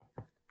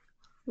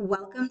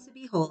Welcome to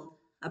Behold,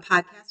 a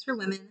podcast for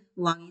women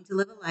longing to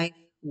live a life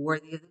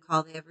worthy of the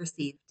call they have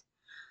received.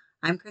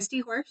 I'm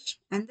Christy Horsch,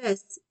 and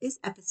this is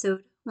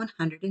episode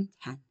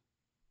 110.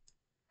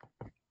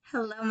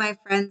 Hello, my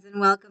friends,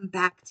 and welcome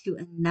back to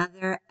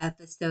another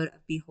episode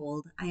of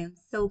Behold. I am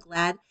so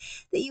glad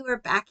that you are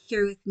back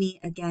here with me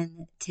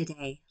again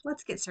today.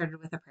 Let's get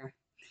started with a prayer.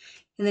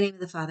 In the name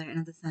of the Father, and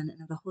of the Son,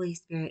 and of the Holy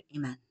Spirit,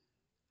 amen.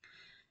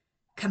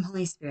 Come,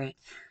 Holy Spirit,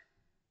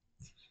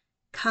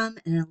 come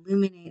and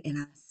illuminate in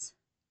us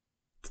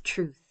the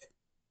truth,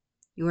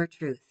 your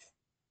truth.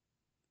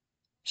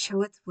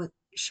 Show us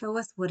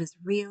what is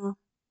real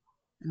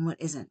and what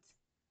isn't.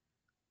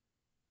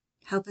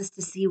 Help us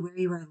to see where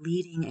you are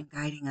leading and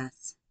guiding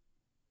us.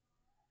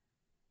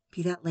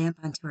 Be that lamp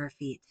unto our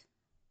feet.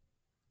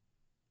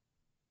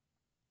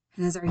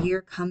 And as our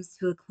year comes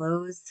to a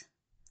close,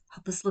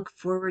 help us look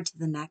forward to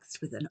the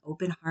next with an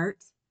open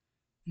heart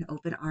and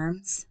open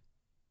arms,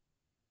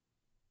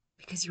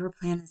 because your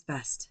plan is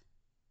best.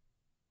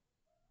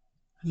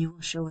 You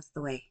will show us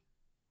the way.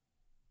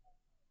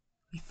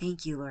 We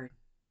thank you, Lord.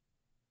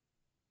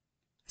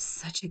 It's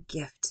such a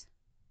gift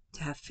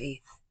to have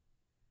faith.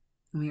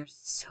 And we are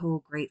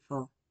so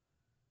grateful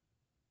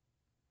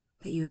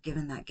that you have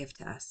given that gift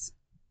to us.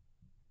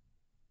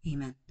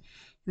 Amen.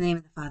 In the name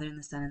of the Father, and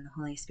the Son, and the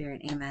Holy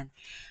Spirit. Amen.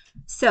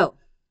 So,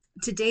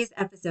 today's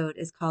episode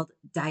is called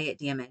Diet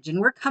Damage,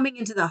 and we're coming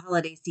into the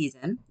holiday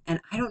season.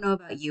 And I don't know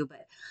about you,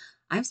 but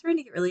I'm starting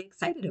to get really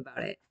excited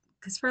about it,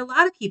 because for a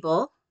lot of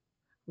people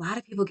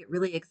get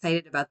really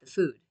excited about the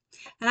food.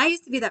 And I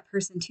used to be that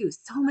person too.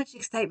 So much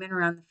excitement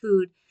around the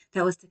food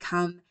that was to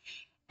come.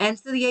 And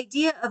so the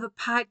idea of a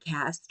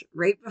podcast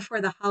right before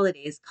the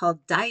holidays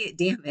called Diet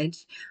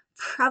Damage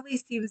probably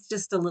seems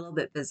just a little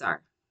bit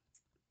bizarre.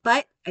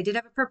 But I did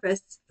have a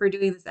purpose for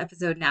doing this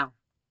episode now.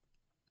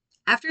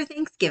 After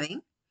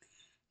Thanksgiving,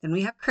 then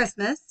we have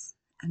Christmas,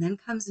 and then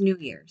comes New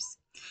Year's.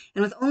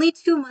 And with only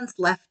 2 months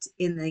left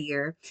in the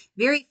year,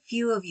 very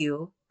few of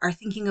you are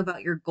thinking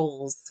about your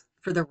goals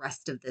for the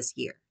rest of this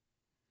year.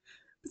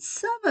 But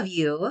some of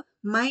you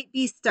might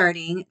be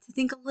starting to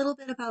think a little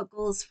bit about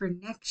goals for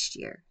next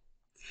year.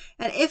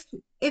 And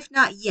if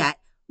not yet,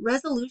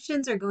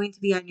 resolutions are going to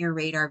be on your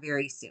radar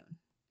very soon.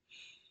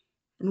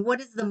 And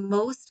what is the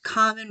most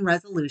common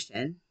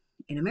resolution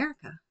in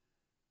America?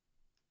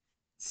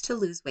 It's to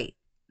lose weight.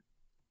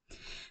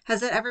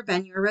 Has it ever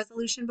been your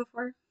resolution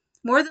before?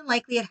 More than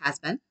likely it has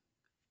been.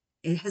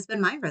 It has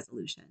been my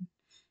resolution.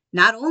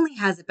 Not only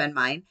has it been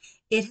mine,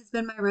 it has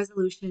been my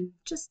resolution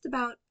just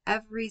about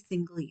every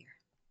single year.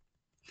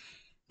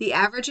 The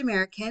average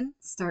American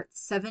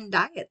starts 7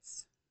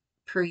 diets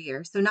per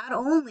year. So not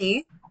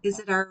only is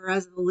it our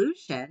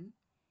resolution,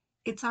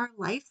 it's our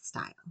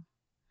lifestyle.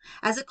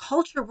 As a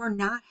culture, we're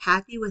not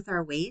happy with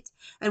our weight,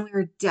 and we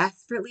are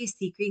desperately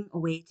seeking a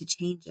way to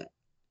change it.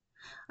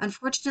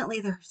 Unfortunately,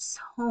 there are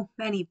so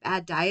many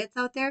bad diets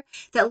out there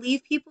that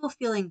leave people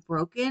feeling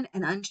broken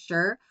and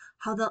unsure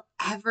how they'll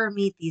ever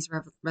meet these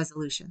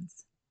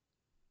resolutions.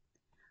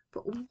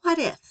 But what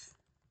if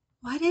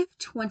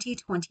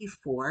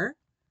 2024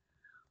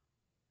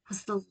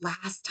 was the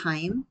last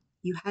time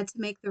you had to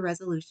make the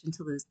resolution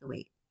to lose the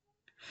weight?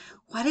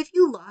 What if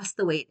you lost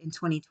the weight in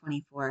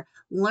 2024,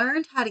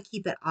 learned how to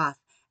keep it off,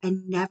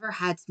 and never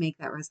had to make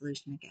that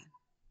resolution again?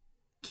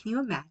 Can you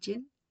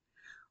imagine?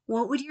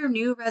 What would your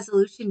new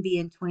resolution be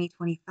in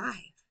 2025?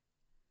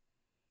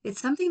 It's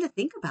something to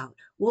think about.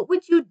 What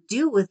would you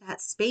do with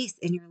that space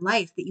in your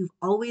life that you've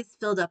always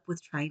filled up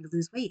with trying to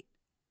lose weight?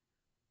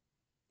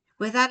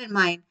 With that in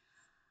mind,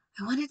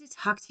 I wanted to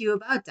talk to you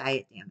about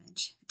diet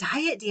damage.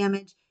 Diet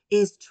damage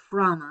is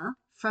trauma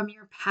from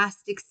your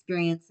past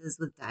experiences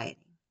with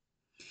dieting.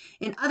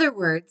 In other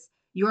words,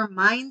 your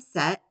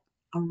mindset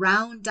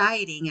around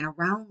dieting and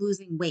around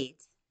losing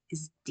weight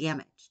is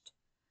damaged.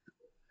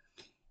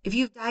 If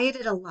you've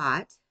dieted a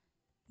lot,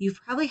 you've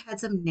probably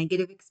had some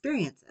negative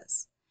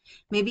experiences.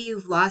 Maybe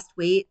you've lost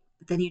weight,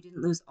 but then you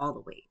didn't lose all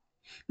the weight.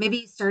 Maybe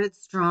you started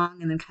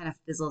strong and then kind of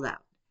fizzled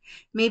out.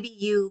 Maybe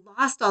you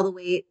lost all the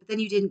weight, but then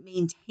you didn't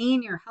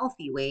maintain your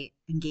healthy weight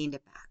and gained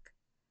it back.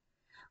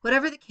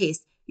 Whatever the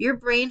case, your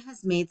brain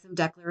has made some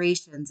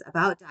declarations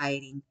about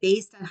dieting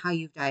based on how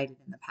you've dieted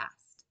in the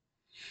past.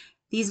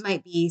 These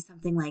might be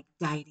something like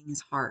dieting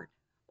is hard,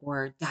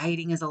 or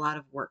dieting is a lot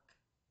of work,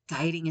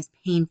 dieting is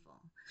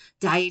painful,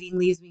 dieting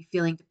leaves me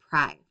feeling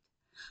deprived.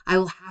 I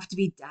will have to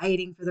be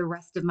dieting for the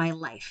rest of my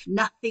life.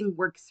 Nothing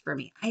works for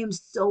me. I am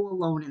so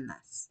alone in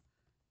this.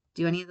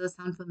 Do any of those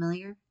sound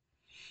familiar?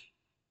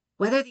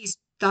 Whether these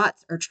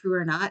thoughts are true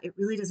or not, it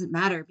really doesn't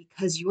matter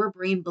because your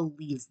brain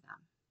believes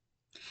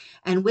them.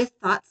 And with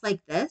thoughts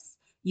like this,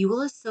 you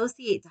will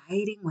associate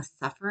dieting with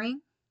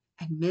suffering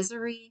and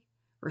misery,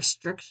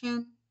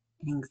 restriction,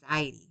 and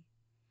anxiety.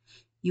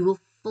 You will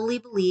fully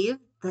believe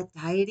that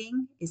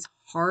dieting is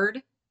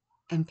hard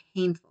and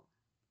painful.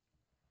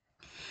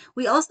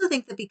 We also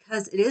think that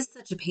because it is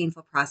such a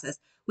painful process,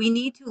 we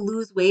need to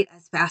lose weight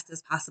as fast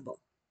as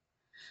possible.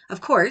 Of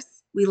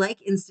course, we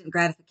like instant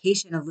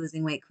gratification of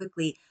losing weight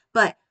quickly,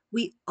 but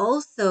we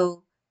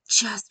also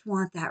just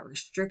want that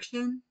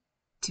restriction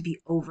to be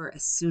over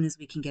as soon as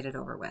we can get it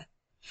over with.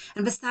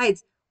 And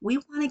besides, we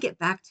want to get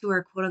back to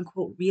our quote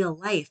unquote real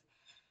life.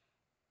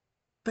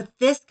 But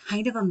this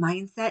kind of a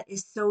mindset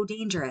is so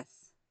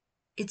dangerous.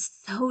 It's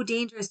so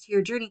dangerous to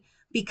your journey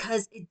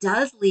because it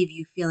does leave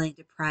you feeling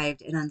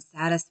deprived and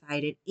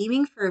unsatisfied and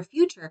aiming for a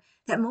future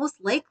that most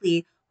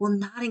likely will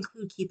not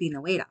include keeping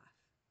the weight off.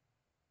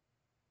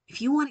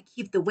 If you want to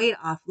keep the weight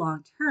off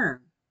long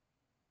term,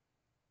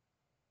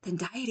 then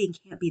dieting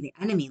can't be the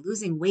enemy.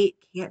 Losing weight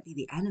can't be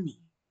the enemy.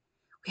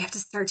 We have to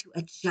start to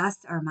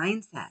adjust our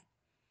mindset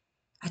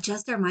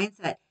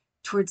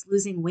towards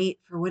losing weight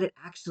for what it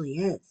actually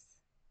is: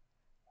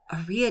 a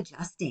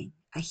readjusting,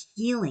 a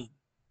healing,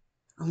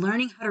 a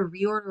learning how to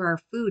reorder our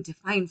food to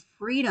find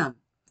freedom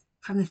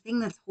from the thing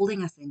that's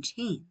holding us in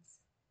chains.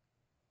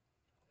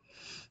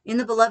 In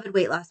the Beloved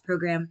Weight Loss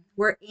Program,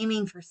 we're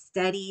aiming for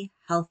steady,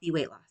 healthy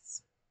weight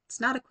loss. It's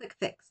not a quick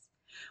fix.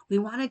 We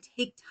want to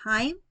take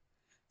time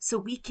so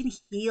we can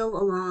heal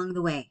along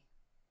the way.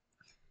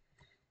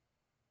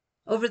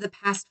 Over the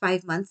past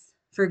 5 months,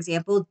 for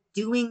example,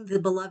 doing the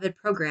Beloved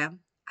program,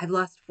 I've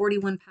lost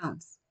 41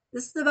 pounds.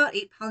 This is about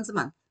 8 pounds a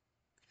month,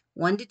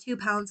 1 to 2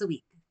 pounds a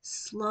week.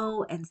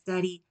 Slow and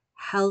steady,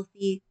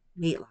 healthy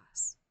weight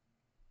loss.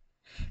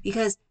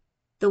 Because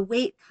the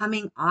weight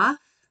coming off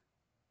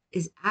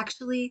is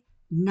actually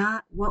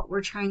not what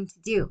we're trying to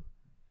do.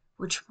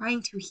 We're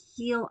trying to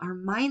heal our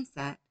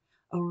mindset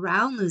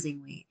around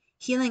losing weight,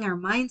 healing our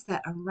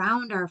mindset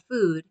around our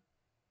food.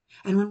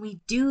 And when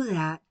we do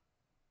that,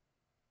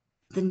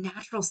 the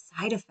natural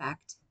side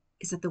effect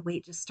is that the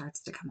weight just starts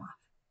to come off.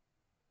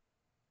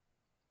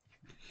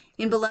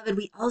 In Beloved,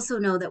 we also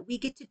know that we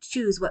get to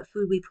choose what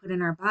food we put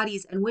in our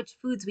bodies and which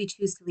foods we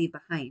choose to leave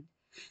behind.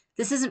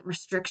 This isn't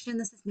restriction.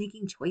 This is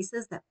making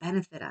choices that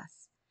benefit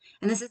us.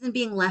 And this isn't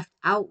being left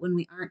out when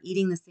we aren't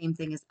eating the same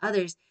thing as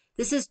others.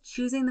 This is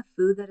choosing the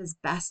food that is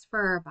best for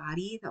our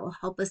body that will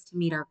help us to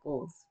meet our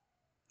goals.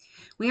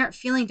 We aren't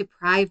feeling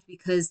deprived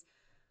because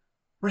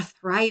we're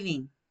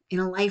thriving in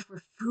a life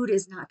where food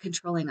is not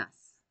controlling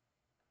us.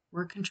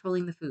 We're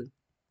controlling the food.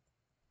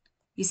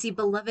 You see,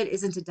 Beloved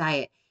isn't a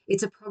diet.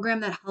 It's a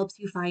program that helps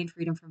you find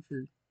freedom from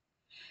food.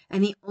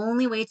 And the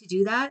only way to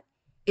do that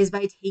is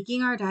by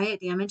taking our diet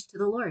damage to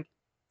the Lord.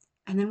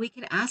 And then we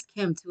can ask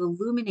Him to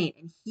illuminate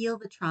and heal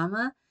the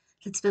trauma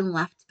that's been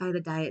left by the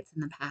diets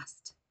in the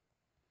past.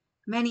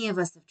 Many of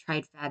us have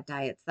tried fad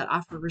diets that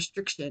offer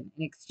restriction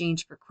in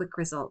exchange for quick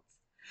results.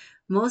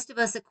 Most of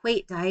us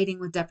equate dieting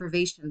with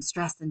deprivation,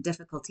 stress, and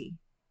difficulty.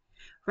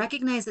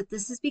 Recognize that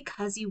this is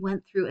because you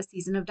went through a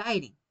season of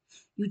dieting.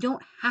 You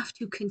don't have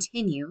to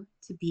continue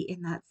to be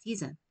in that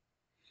season.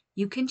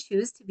 You can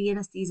choose to be in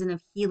a season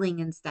of healing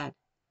instead,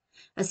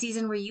 a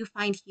season where you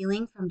find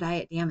healing from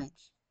diet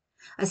damage,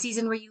 a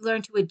season where you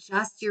learn to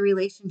adjust your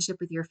relationship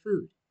with your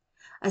food,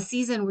 a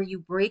season where you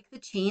break the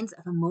chains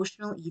of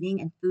emotional eating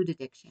and food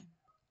addiction.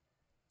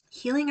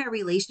 Healing our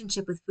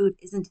relationship with food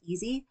isn't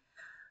easy,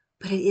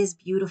 but it is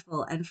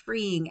beautiful and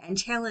freeing and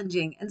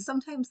challenging and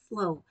sometimes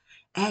slow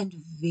and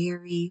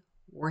very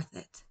worth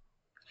it.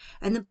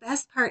 And the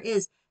best part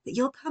is that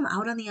you'll come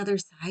out on the other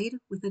side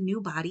with a new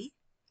body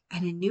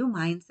and a new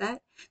mindset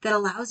that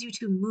allows you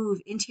to move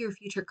into your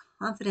future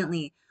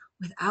confidently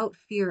without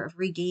fear of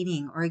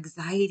regaining or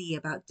anxiety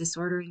about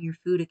disordering your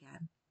food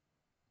again.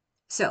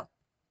 So,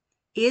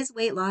 is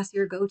weight loss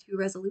your go-to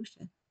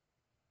resolution?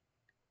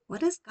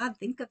 What does God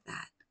think of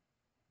that?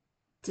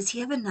 Does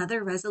He have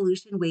another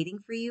resolution waiting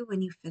for you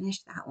when you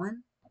finish that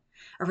one?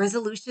 A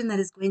resolution that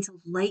is going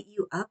to light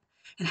you up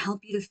and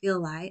help you to feel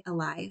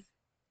alive?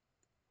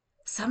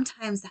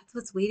 Sometimes that's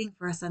what's waiting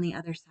for us on the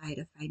other side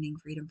of finding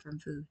freedom from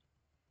food.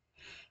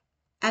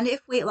 And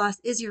if weight loss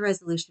is your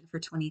resolution for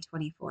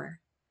 2024,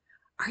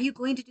 are you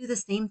going to do the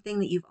same thing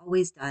that you've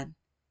always done?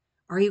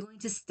 Are you going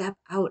to step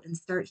out and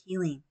start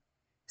healing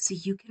so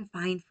you can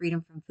find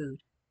freedom from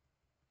food?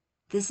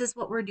 This is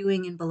what we're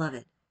doing in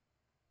Beloved.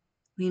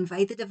 We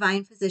invite the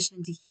divine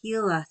physician to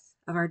heal us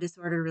of our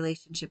disordered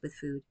relationship with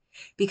food,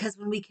 because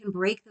when we can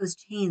break those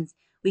chains,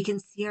 we can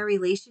see our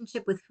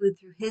relationship with food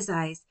through His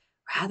eyes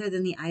rather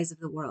than the eyes of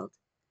the world.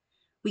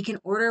 We can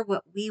order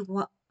what we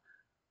want.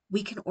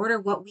 We can order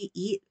what we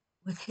eat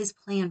with His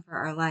plan for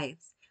our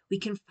lives. We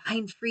can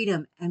find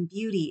freedom and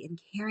beauty in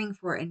caring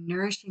for and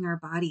nourishing our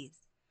bodies.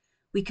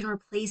 We can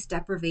replace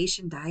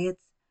deprivation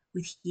diets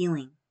with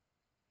healing.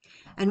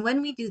 And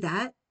when we do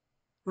that,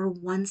 we're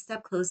one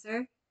step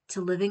closer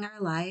to living our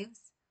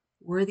lives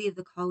worthy of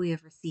the call we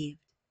have received.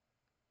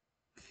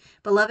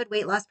 Beloved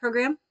Weight Loss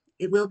Program,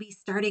 it will be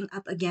starting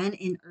up again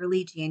in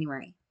early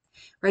January.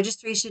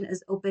 Registration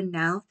is open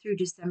now through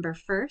December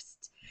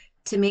 1st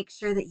to make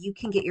sure that you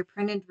can get your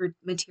printed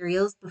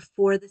materials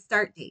before the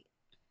start date.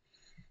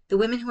 The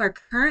women who are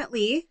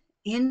currently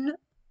in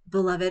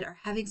Beloved are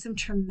having some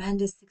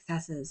tremendous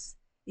successes.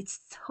 It's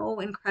so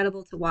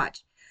incredible to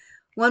watch.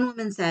 One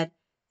woman said,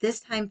 "This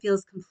time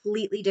feels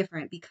completely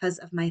different because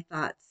of my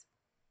thoughts.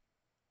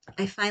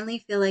 I finally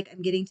feel like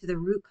I'm getting to the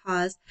root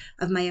cause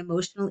of my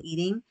emotional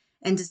eating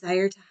and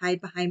desire to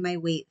hide behind my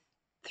weight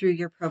through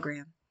your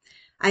program.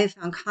 I have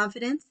found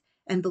confidence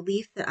and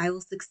belief that I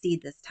will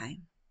succeed this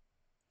time.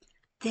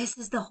 This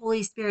is the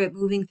Holy Spirit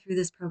moving through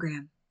this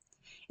program.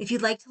 If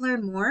you'd like to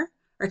learn more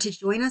or to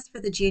join us for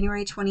the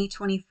January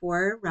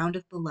 2024 Round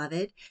of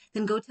Beloved,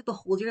 then go to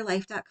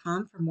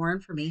beholdyourlife.com for more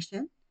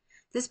information.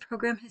 This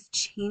program has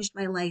changed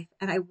my life,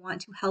 and I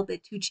want to help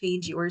it to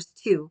change yours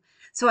too.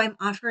 So I'm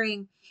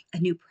offering a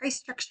new price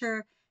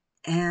structure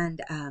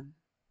and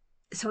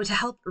so to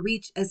help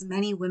reach as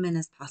many women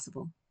as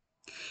possible.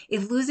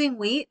 If losing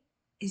weight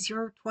is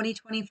your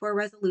 2024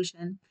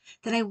 resolution,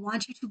 then I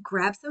want you to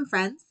grab some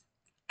friends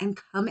and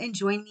come and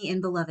join me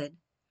in Beloved.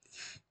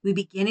 We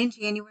begin in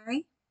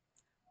January,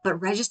 but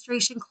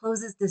registration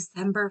closes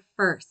December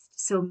 1st.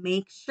 So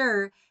make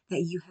sure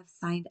that you have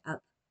signed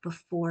up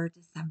before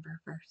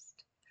December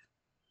 1st.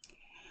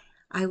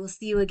 I will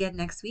see you again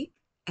next week.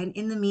 And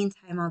in the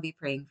meantime, I'll be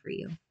praying for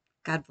you.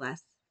 God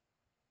bless.